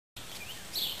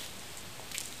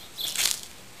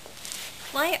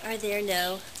Why are there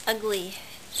no ugly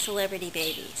celebrity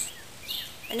babies?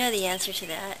 I know the answer to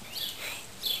that.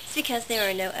 It's because there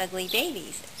are no ugly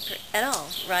babies at all,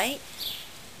 right?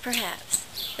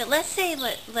 Perhaps. But let's say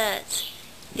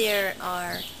there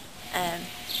are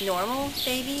normal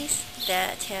babies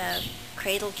that have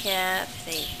cradle cap,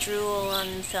 they drool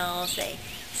on themselves, they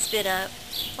spit up.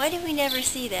 Why do we never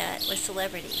see that with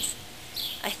celebrities?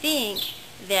 I think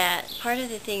that part of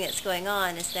the thing that's going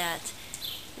on is that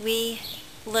we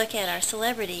look at our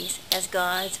celebrities as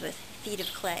gods with feet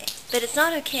of clay. But it's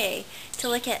not okay to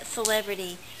look at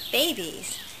celebrity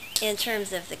babies in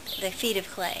terms of the feet of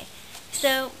clay.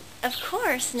 So, of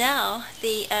course, now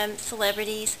the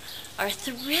celebrities are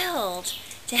thrilled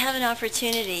to have an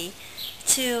opportunity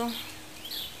to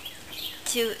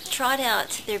trot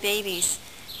out their babies,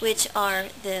 which are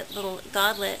the little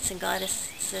godlets and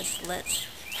goddesseslets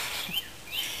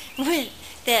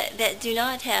that do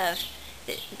not have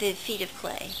the feet of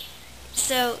clay.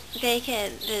 So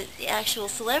the actual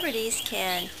celebrities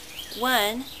can,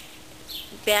 one,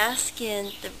 bask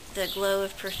in the glow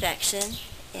of perfection,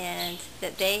 and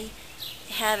that they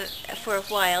have for a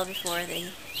while before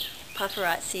the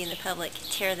paparazzi and the public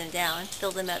tear them down,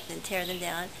 build them up and tear them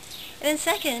down. And then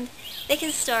second, they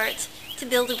can start to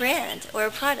build a brand or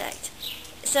a product.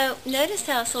 So notice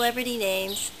how celebrity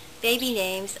names, baby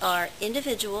names, are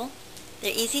individual,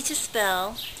 they're easy to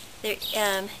spell, they're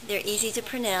easy to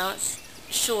pronounce,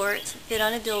 short, fit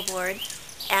on a billboard,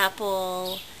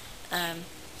 Apple,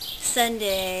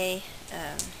 Sunday,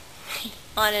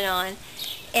 on and on.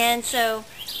 And so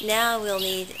now we'll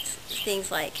need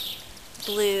things like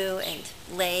blue and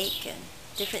lake and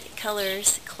different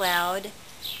colors, cloud.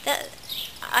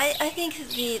 I think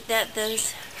that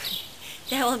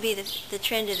will be the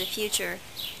trend of the future.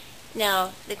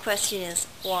 Now the question is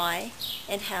why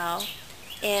and how,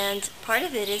 and part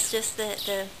of it is just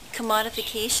the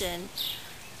commodification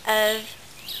of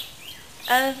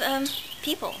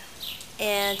people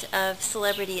and of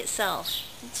celebrity itself,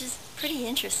 which is pretty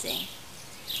interesting.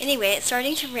 Anyway, it's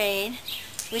starting to rain,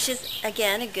 which is,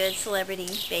 again, a good celebrity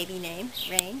baby name,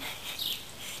 Rain.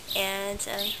 And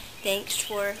thanks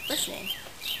for listening.